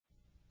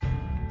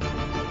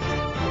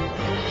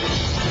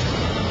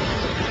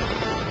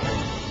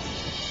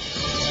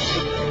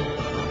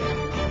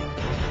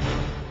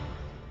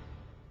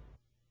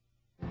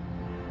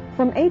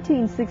From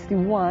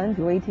 1861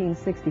 to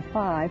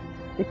 1865,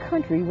 the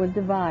country was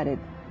divided,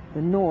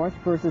 the North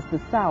versus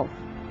the South,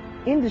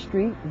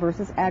 industry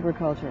versus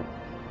agriculture.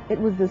 It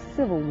was the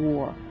Civil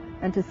War,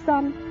 and to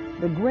some,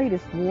 the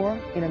greatest war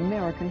in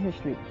American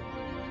history.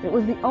 It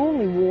was the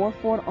only war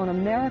fought on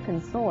American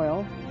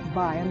soil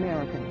by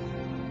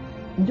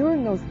Americans.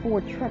 During those 4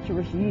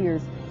 treacherous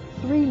years,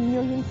 3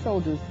 million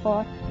soldiers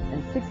fought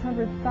and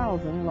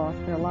 600,000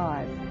 lost their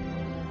lives.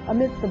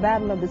 Amidst the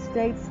Battle of the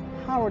States,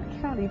 Howard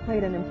County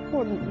played an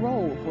important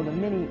role for the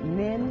many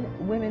men,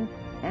 women,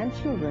 and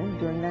children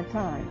during that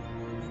time.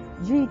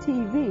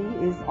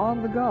 GTV is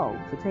on the go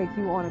to take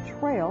you on a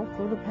trail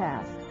through the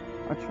past,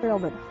 a trail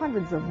that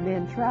hundreds of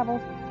men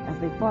traveled as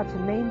they fought to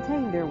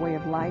maintain their way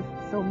of life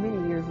so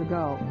many years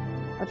ago,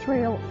 a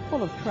trail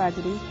full of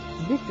tragedy,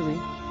 victory,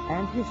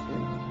 and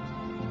history.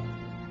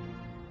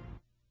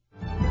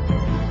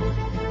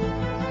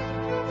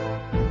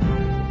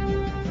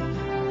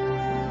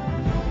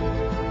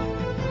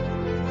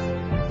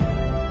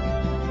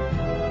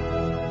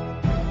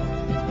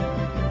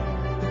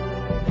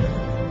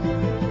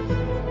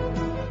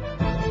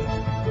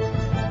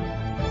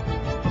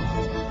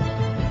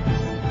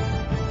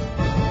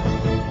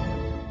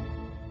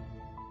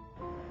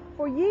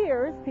 For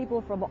years,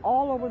 people from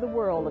all over the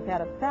world have had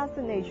a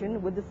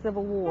fascination with the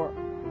Civil War.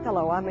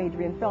 Hello, I'm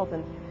Adrienne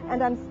Felton,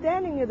 and I'm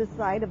standing near the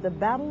site of the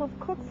Battle of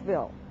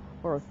Cooksville,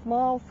 where a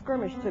small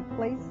skirmish took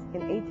place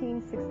in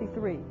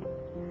 1863.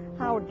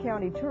 Howard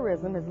County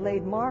Tourism has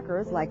laid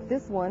markers like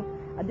this one,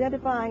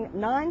 identifying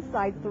 9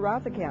 sites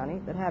throughout the county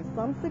that have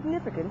some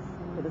significance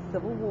for the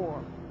Civil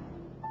War.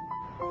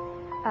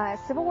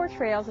 Civil War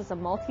Trails is a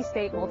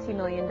multi-state,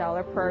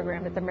 multi-million-dollar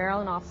program that the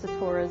Maryland Office of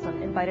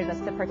Tourism invited us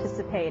to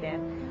participate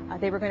in.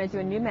 They were going to do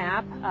a new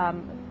map,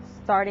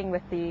 starting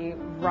with the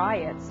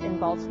riots in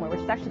Baltimore, which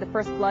is actually the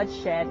first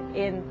bloodshed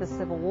in the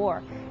Civil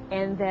War,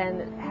 and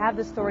then have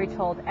the story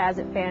told as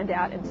it fanned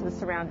out into the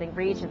surrounding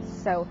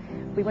regions. So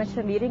we went to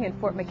a meeting in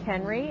Fort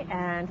McHenry,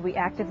 and we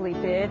actively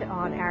bid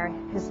on our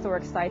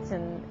historic sites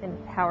in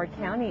Howard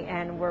County,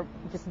 and we're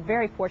just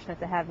very fortunate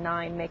to have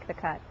 9 make the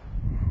cut.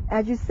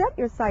 As you set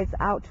your sights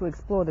out to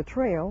explore the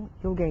trail,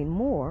 you'll gain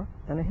more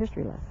than a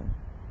history lesson.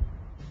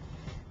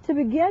 To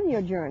begin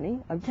your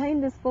journey,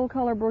 obtain this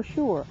full-color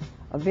brochure,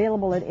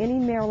 available at any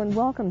Maryland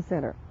Welcome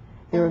Center.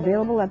 They're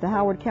available at the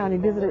Howard County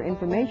Visitor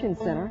Information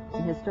Center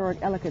in historic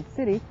Ellicott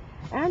City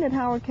and at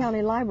Howard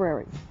County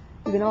Libraries.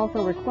 You can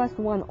also request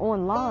one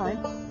online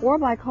or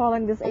by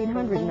calling this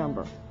 800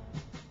 number.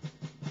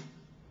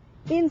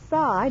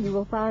 Inside, you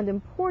will find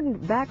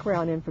important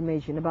background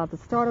information about the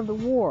start of the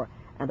war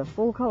and a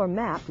full-color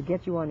map to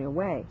get you on your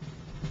way.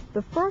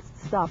 The first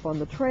stop on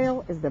the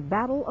trail is the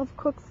Battle of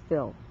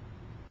Cooksville.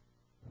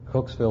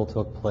 Cooksville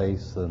took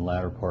place in the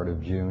latter part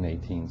of June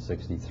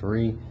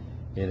 1863.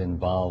 It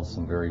involves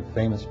some very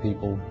famous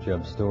people,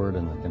 Jeb Stuart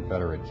and the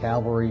Confederate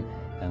Cavalry,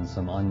 and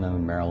some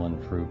unknown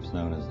Maryland troops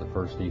known as the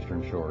 1st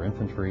Eastern Shore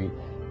Infantry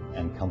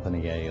and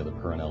Company A of the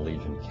Purnell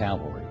Legion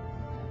Cavalry.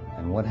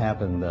 And what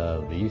happened,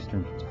 the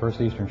 1st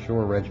Eastern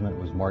Shore Regiment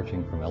was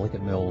marching from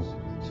Ellicott Mills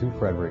to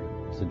Frederick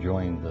to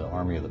join the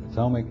Army of the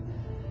Potomac.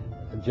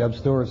 Jeb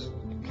Stuart's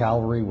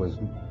cavalry was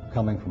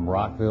coming from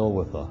Rockville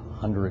with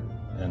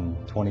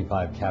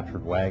 125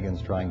 captured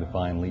wagons trying to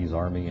find Lee's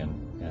army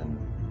and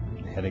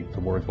heading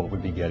towards what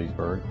would be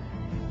Gettysburg.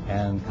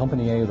 And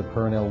Company A of the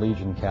Purnell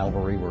Legion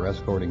Cavalry were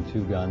escorting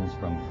 2 guns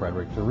from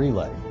Frederick to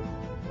Relive.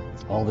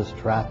 All this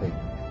traffic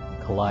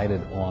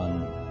collided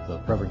on the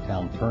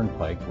Fredericktown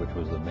Turnpike, which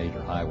was a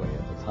major highway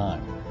at the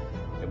time.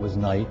 It was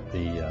night,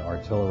 the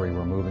artillery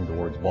were moving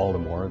towards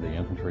Baltimore, the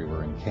infantry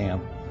were in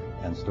camp,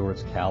 and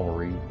Stuart's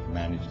cavalry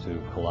managed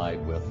to collide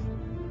with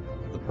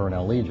the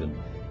Purnell Legion.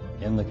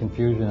 In the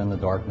confusion and the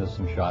darkness,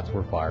 some shots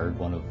were fired.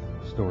 One of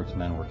Stuart's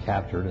men were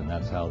captured, and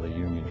that's how the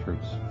Union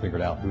troops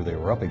figured out who they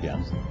were up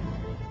against.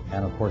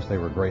 And of course, they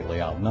were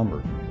greatly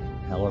outnumbered.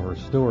 However,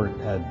 Stuart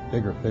had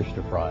bigger fish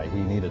to fry.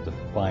 He needed to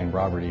find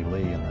Robert E.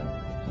 Lee in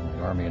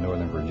the Army of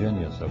Northern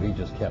Virginia, so he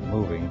just kept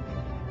moving,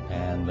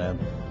 and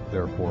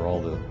therefore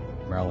all the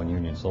Maryland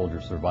Union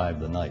soldiers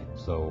survived the night.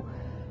 So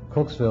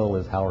Cooksville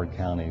is Howard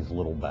County's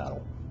little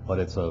battle, but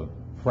it's a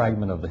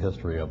fragment of the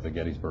history of the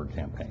Gettysburg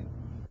campaign.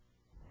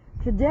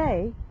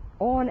 Today,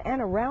 on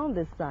and around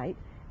this site,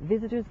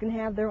 visitors can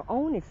have their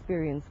own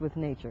experience with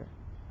nature.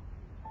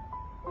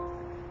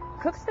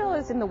 Cooksville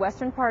is in the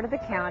western part of the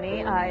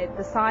county.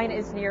 The sign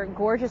is near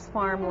gorgeous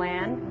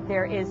farmland.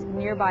 There is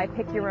nearby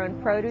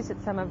pick-your-own produce at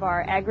some of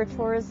our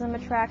agritourism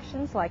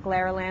attractions like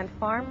Laraland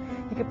Farm.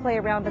 You can play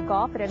around the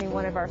golf at any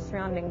one of our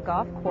surrounding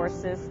golf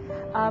courses.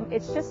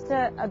 It's just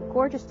a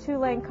gorgeous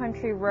 2-lane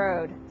country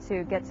road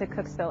to get to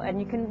Cooksville, and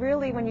you can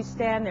really, when you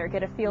stand there,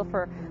 get a feel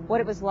for what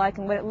it was like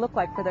and what it looked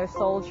like for those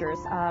soldiers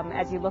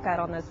as you look out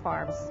on those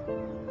farms.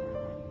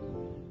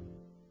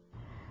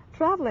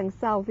 Traveling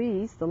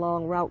southeast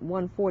along Route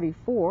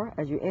 144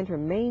 as you enter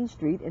Main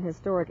Street in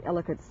historic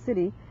Ellicott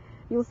City,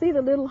 you'll see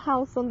the Little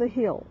House on the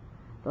Hill.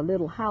 The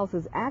Little House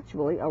is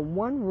actually a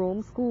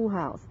 1-room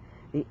schoolhouse,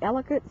 the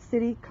Ellicott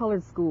City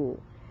Colored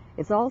School.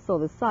 It's also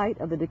the site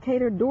of the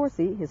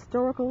Decatur-Dorsey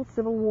Historical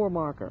Civil War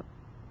marker.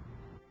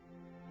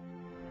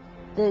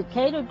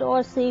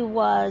 Decatur-Dorsey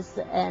was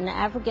an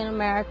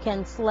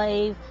African-American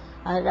slave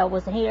that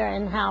was here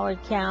in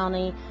Howard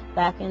County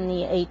back in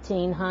the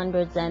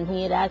 1800s, and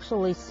he had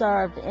actually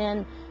served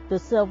in the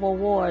Civil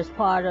War as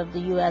part of the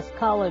U.S.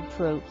 colored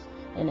troops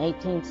in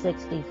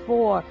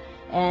 1864.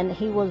 And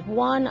he was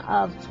one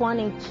of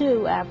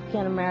 22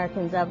 African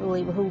Americans, I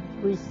believe, who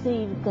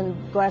received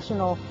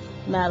Congressional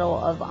Medal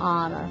of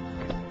Honor,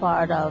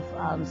 part of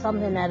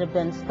something that had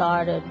been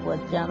started with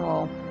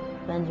General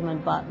Benjamin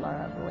Butler,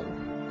 I believe.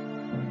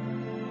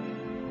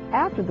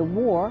 After the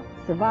war,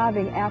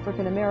 surviving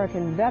African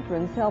American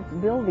veterans helped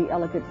build the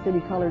Ellicott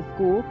City Colored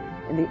School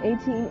in the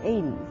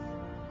 1880s.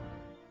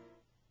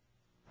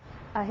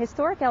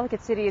 Historic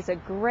Ellicott City is a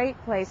great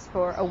place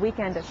for a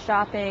weekend of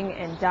shopping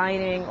and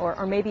dining,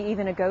 or maybe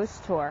even a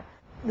ghost tour.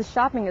 The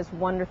shopping is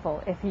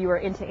wonderful. If you are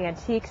into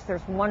antiques,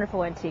 there's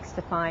wonderful antiques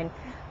to find,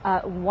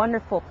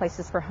 wonderful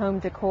places for home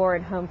decor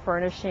and home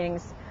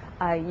furnishings.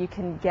 You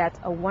can get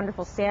a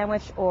wonderful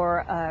sandwich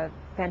or a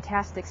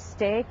fantastic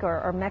steak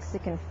or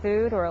Mexican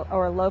food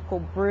or a local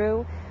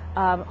brew.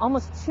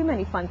 Almost too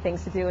many fun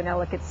things to do in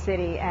Ellicott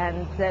City,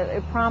 and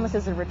it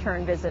promises a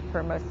return visit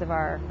for most of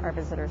our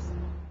visitors.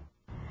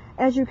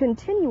 As you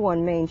continue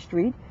on Main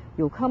Street,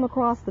 you'll come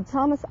across the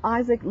Thomas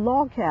Isaac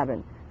Log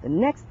Cabin, the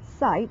next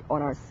site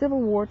on our Civil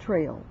War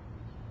trail.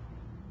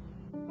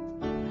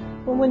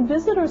 Well, when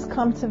visitors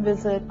come to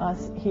visit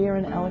us here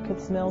in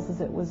Ellicott's Mills, as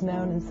it was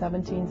known in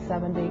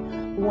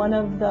 1770, one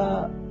of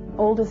the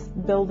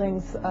oldest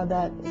buildings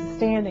that's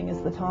standing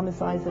is the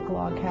Thomas Isaac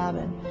Log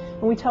Cabin.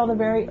 And we tell the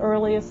very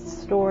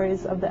earliest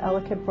stories of the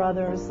Ellicott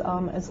brothers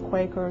as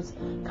Quakers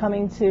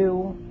coming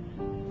to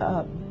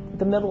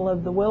the middle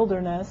of the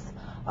wilderness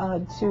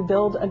to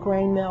build a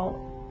grain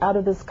mill out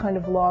of this kind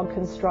of log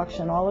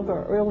construction. All of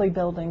our early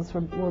buildings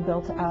were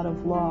built out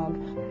of log.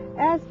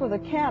 As for the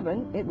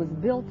cabin, it was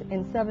built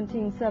in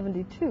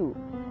 1772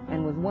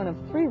 and was one of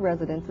 3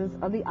 residences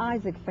of the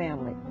Isaac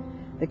family.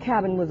 The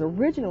cabin was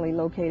originally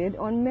located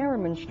on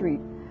Merriman Street.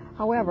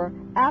 However,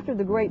 after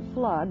the Great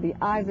Flood, the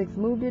Isaacs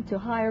moved it to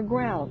higher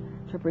ground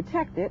to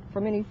protect it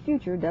from any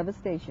future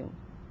devastation.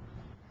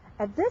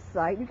 At this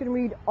site, you can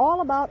read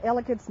all about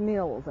Ellicott's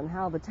Mills and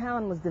how the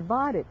town was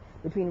divided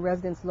between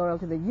residents loyal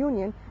to the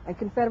Union and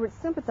Confederate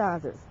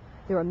sympathizers.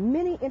 There are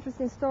many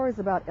interesting stories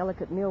about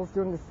Ellicott Mills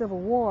during the Civil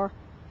War.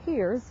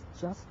 Here's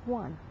just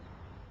one.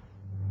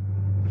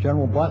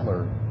 General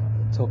Butler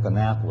took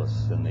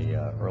Annapolis in the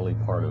early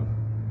part of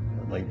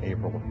late in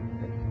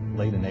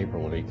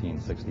April of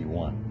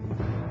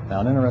 1861.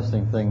 Now, an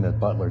interesting thing that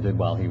Butler did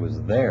while he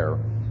was there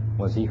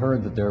was he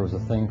heard that there was a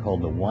thing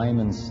called the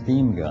Wyman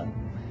steam gun.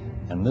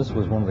 And this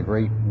was one of the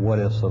great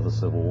what-ifs of the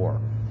Civil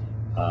War.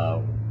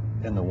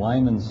 In the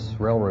Wyman's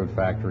railroad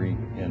factory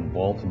in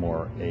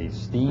Baltimore, a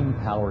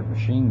steam-powered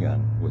machine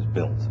gun was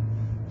built.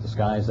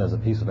 Disguised as a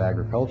piece of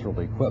agricultural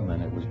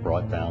equipment, it was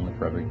brought down the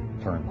Frederick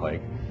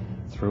Turnpike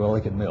through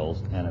Ellicott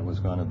Mills, and it was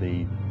going to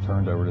be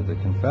turned over to the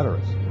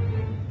Confederates.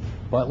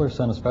 Butler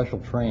sent a special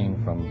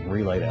train from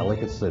Relay to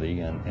Ellicott City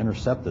and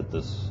intercepted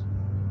this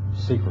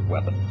secret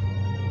weapon.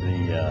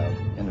 The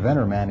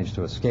inventor managed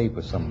to escape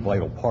with some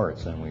vital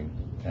parts,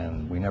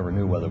 and we never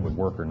knew whether it would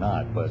work or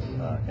not, but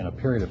in a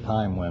period of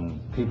time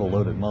when people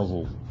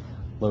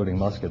loading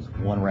muskets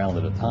 1 round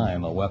at a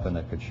time, a weapon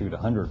that could shoot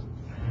 100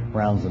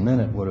 rounds a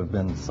minute would have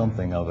been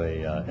something of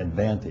a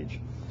advantage.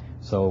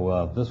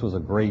 So this was a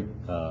great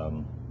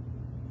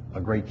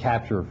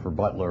capture for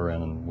Butler,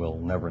 and we'll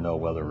never know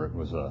whether it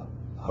was a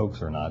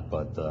hoax or not,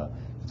 but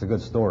it's a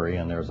good story,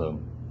 and there's a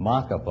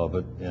mock-up of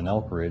it in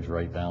Elk Ridge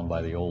right down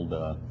by the old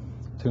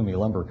Toomey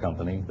Lumber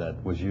Company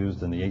that was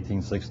used in the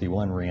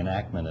 1861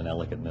 reenactment in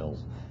Ellicott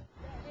Mills.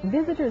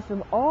 Visitors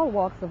from all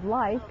walks of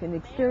life can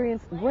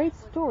experience great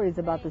stories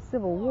about the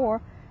Civil War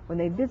when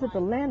they visit the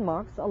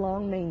landmarks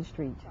along Main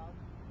Street.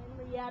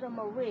 Henrietta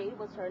Marie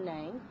was her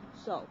name,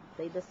 so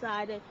they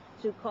decided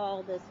to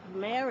call this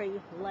Mary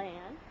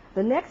Land.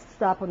 The next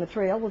stop on the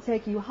trail will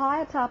take you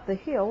high atop the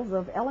hills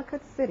of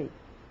Ellicott City.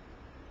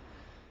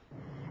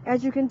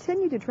 As you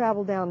continue to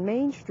travel down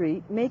Main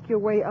Street, make your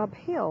way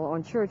uphill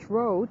on Church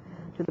Road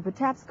to the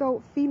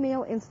Patapsco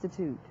Female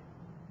Institute.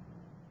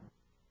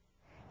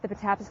 The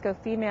Patapsco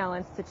Female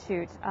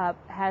Institute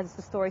has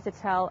the story to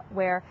tell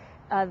where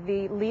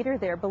the leader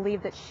there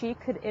believed that she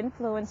could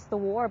influence the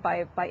war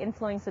by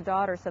influencing the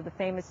daughters of the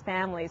famous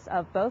families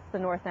of both the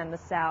North and the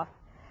South.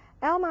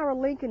 Elmira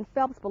Lincoln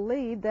Phelps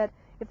believed that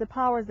if the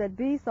powers that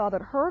be saw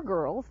that her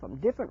girls from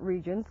different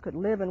regions could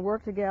live and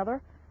work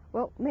together,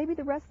 well, maybe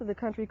the rest of the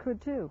country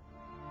could too.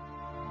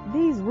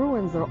 These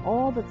ruins are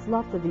all that's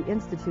left of the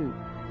Institute.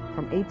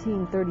 From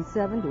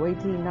 1837 to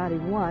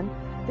 1891,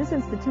 this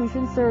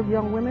institution served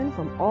young women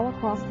from all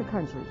across the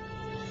country.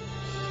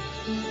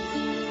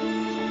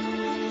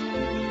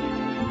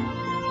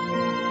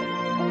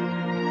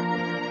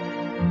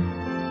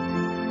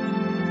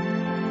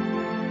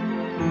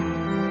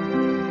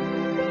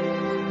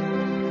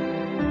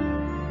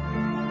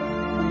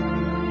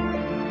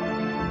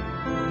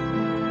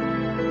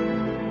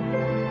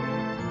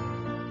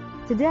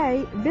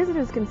 Today,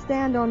 visitors can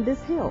stand on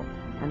this hill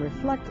and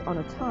reflect on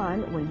a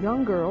time when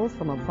young girls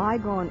from a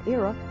bygone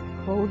era,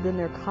 clothed in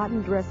their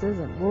cotton dresses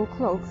and wool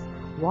cloaks,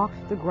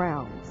 walked the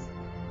grounds.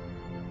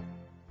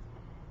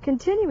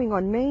 Continuing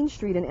on Main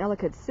Street in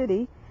Ellicott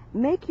City,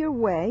 make your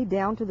way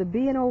down to the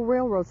B&O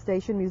Railroad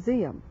Station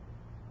Museum.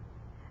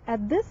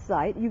 At this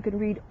site, you can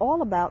read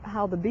all about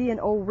how the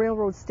B&O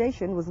Railroad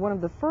Station was one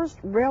of the first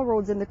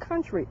railroads in the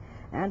country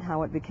and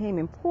how it became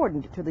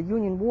important to the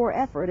Union War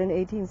effort in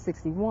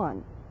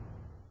 1861.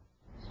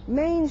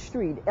 Main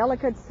Street,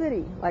 Ellicott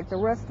City, like the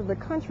rest of the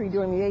country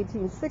during the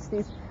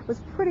 1860s, was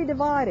pretty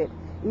divided.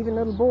 Even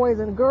little boys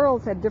and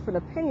girls had different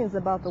opinions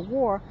about the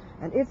war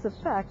and its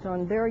effect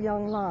on their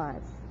young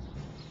lives.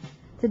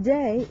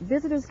 Today,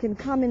 visitors can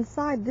come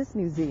inside this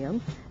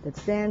museum that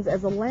stands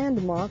as a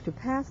landmark to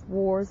past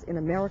wars in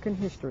American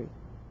history.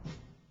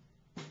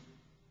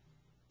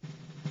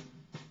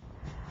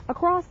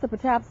 Across the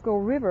Patapsco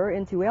River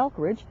into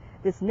Elkridge,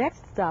 this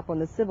next stop on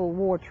the Civil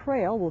War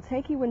Trail will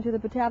take you into the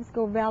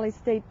Patapsco Valley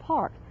State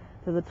Park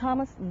to the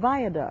Thomas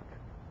Viaduct.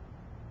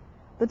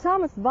 The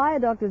Thomas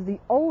Viaduct is the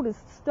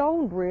oldest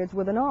stone bridge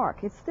with an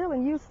arc. It's still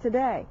in use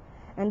today,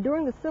 and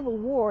during the Civil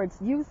War, its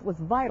use was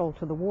vital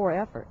to the war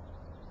effort.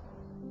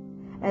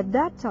 At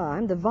that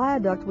time, the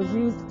viaduct was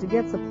used to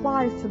get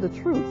supplies to the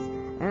troops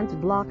and to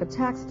block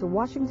attacks to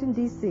Washington,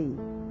 D.C.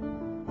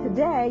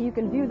 Today, you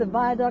can view the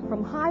viaduct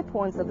from high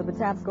points of the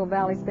Patapsco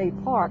Valley State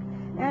Park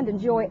and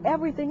enjoy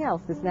everything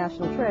else this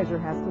national treasure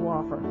has to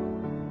offer.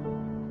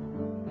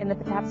 In the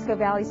Patapsco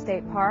Valley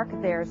State Park,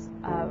 there's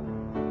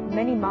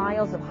many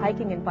miles of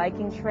hiking and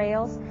biking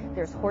trails.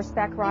 There's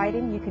horseback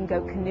riding. You can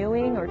go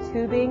canoeing or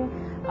tubing.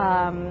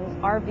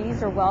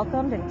 RVs are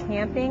welcomed and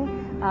camping.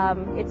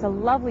 It's a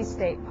lovely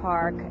state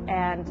park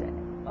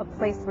and a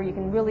place where you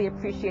can really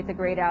appreciate the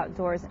great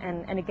outdoors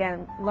and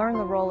again, learn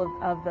the role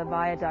of the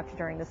viaduct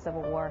during the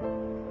Civil War.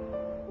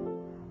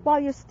 While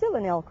you're still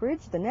in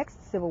Elkridge, the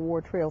next Civil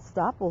War Trail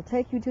stop will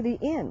take you to the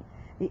inn,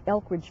 the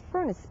Elkridge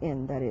Furnace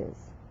Inn, that is.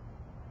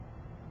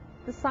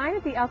 The sign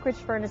at the Elkridge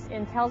Furnace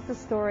Inn tells the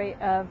story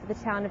of the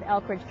town of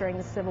Elkridge during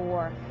the Civil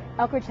War.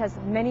 Elkridge has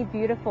many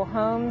beautiful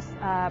homes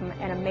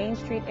and a Main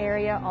Street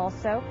area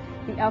also.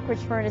 The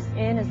Elkridge Furnace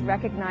Inn is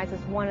recognized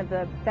as one of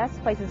the best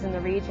places in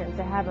the region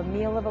to have a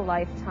meal of a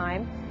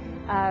lifetime.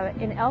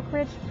 In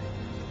Elkridge,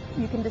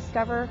 you can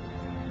discover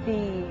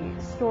the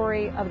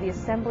story of the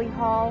Assembly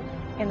Hall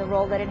and the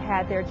role that it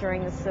had there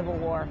during the Civil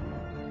War.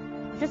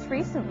 Just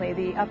recently,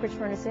 the Elkridge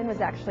Furnace Inn was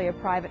actually a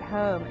private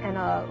home, and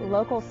a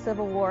local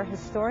Civil War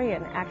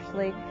historian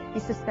actually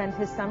used to spend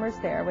his summers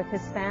there with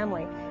his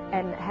family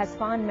and has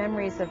fond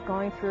memories of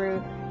going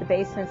through the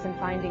basements and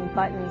finding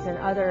buttons and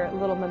other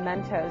little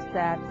mementos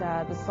that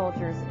the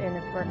soldiers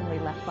inadvertently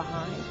left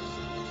behind.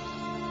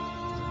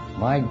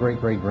 My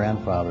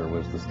great-great-grandfather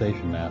was the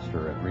station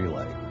master at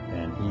Relive,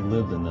 and he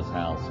lived in this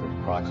house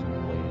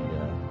approximately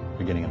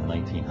beginning in the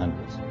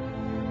 1900s.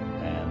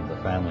 And the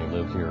family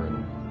lived here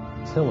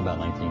until about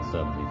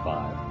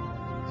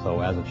 1975. So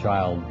as a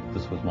child,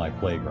 this was my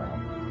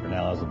playground.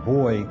 Now as a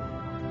boy,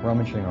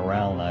 rummaging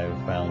around, I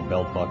found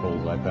belt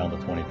buckles, I found a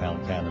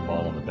 20-pound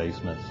cannonball in the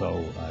basement,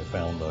 so I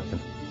found a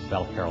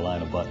South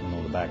Carolina button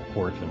on the back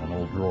porch in an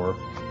old drawer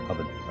of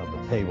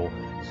the table.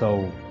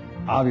 So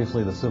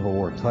obviously the Civil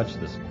War touched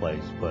this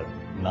place, but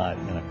not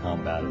in a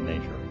combative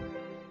nature.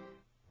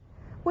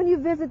 When you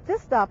visit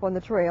this stop on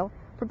the trail,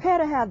 prepare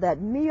to have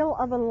that meal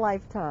of a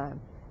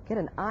lifetime. Get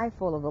an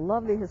eyeful of the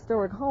lovely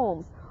historic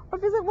homes, or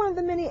visit one of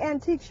the many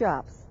antique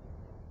shops.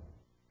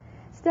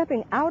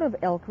 Stepping out of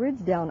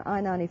Elkridge down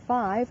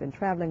I-95 and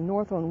traveling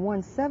north on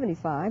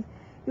 175,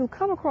 you'll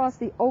come across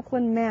the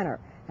Oakland Manor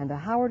and the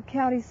Howard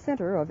County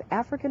Center of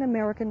African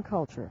American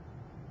culture.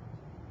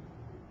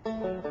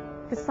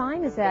 The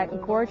sign is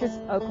at gorgeous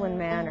Oakland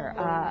Manor,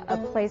 a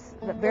place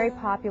that's very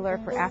popular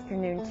for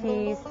afternoon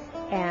teas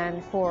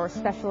and for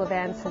special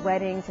events,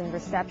 weddings, and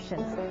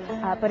receptions.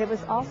 But it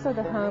was also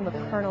the home of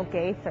Colonel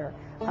Gaither,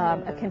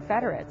 a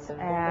Confederate,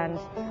 and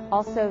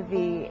also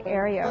the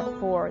area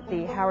for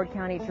the Howard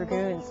County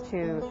Dragoons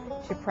to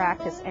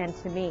practice and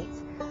to meet.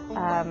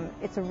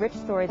 It's a rich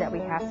story that we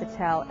have to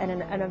tell, and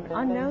an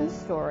unknown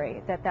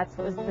story that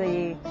was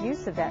the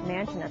use of that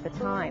mansion at the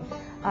time.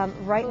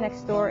 Right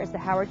next door is the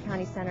Howard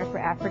County Center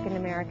for African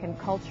American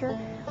Culture,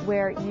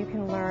 where you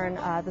can learn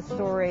the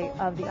story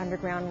of the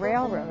Underground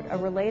Railroad, a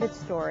related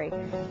story,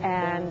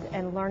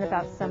 and learn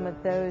about some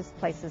of those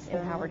places in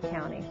Howard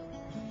County.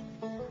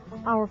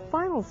 Our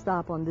final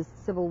stop on this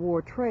Civil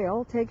War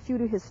trail takes you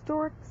to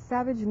historic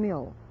Savage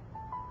Mill.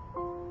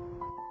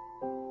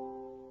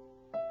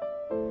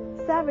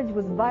 Savage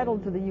was vital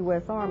to the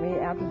U.S. Army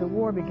after the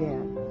war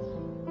began.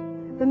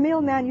 The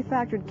mill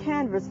manufactured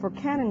canvas for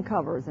cannon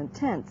covers and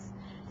tents.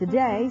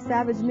 Today,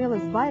 Savage Mill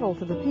is vital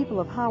to the people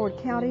of Howard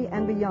County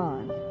and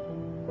beyond.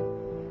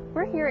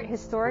 We're here at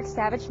historic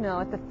Savage Mill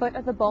at the foot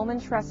of the Bowman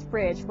Truss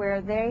Bridge,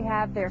 where they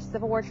have their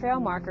Civil War trail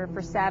marker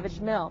for Savage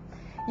Mill.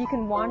 You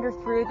can wander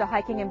through the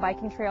hiking and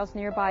biking trails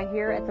nearby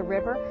here at the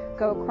river,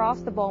 go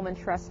across the Bowman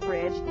Truss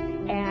Bridge,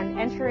 and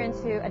enter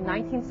into a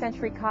 19th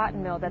century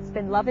cotton mill that's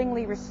been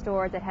lovingly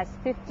restored, that has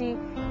 50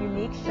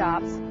 unique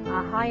shops,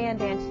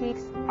 high-end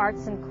antiques,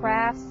 arts and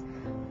crafts,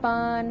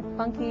 fun,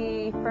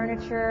 funky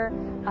furniture,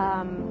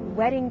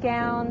 wedding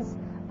gowns,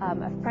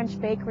 a French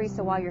bakery,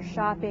 so while you're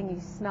shopping, you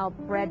smell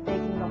bread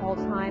baking the whole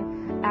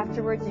time.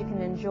 Afterwards, you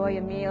can enjoy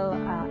a meal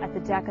at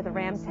the deck of the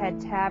Ram's Head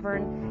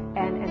Tavern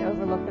and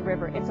overlook the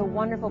river. It's a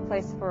wonderful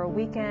place for a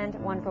weekend, a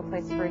wonderful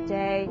place for a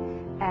day,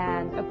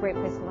 and a great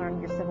place to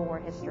learn your Civil War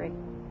history.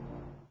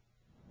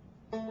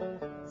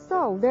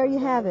 So, there you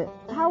have it.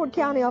 Howard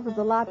County offers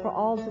a lot for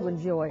all to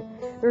enjoy.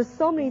 There's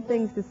so many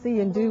things to see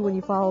and do when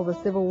you follow the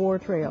Civil War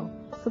trail.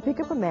 So pick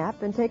up a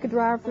map and take a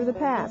drive through the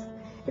past.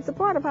 It's a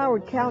part of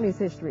Howard County's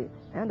history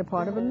and a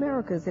part of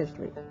America's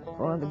history.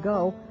 For On the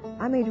Go,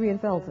 I'm Adrienne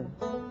Felton.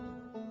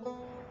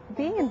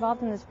 Being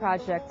involved in this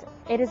project,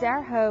 it is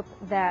our hope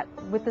that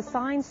with the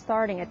signs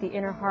starting at the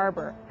Inner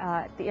Harbor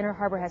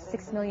has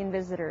 6 million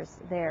visitors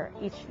there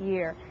each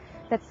year,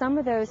 that some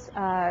of those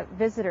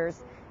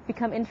visitors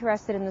become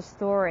interested in the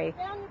story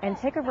and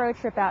take a road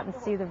trip out and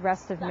see the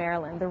rest of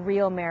Maryland, the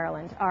real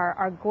Maryland,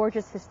 our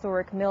gorgeous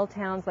historic mill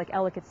towns like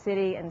Ellicott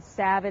City and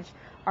Savage,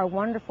 our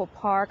wonderful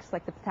parks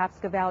like the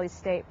Patapsco Valley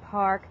State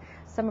Park,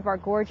 some of our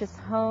gorgeous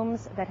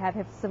homes that have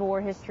Civil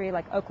War history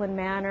like Oakland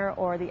Manor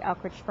or the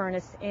Elkridge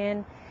Furnace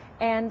Inn,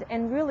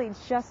 and really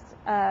just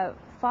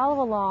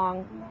follow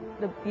along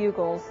the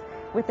bugles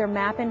with their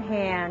map in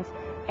hand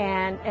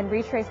and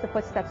retrace the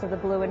footsteps of the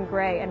blue and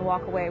gray and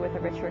walk away with a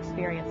richer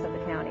experience of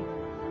the county.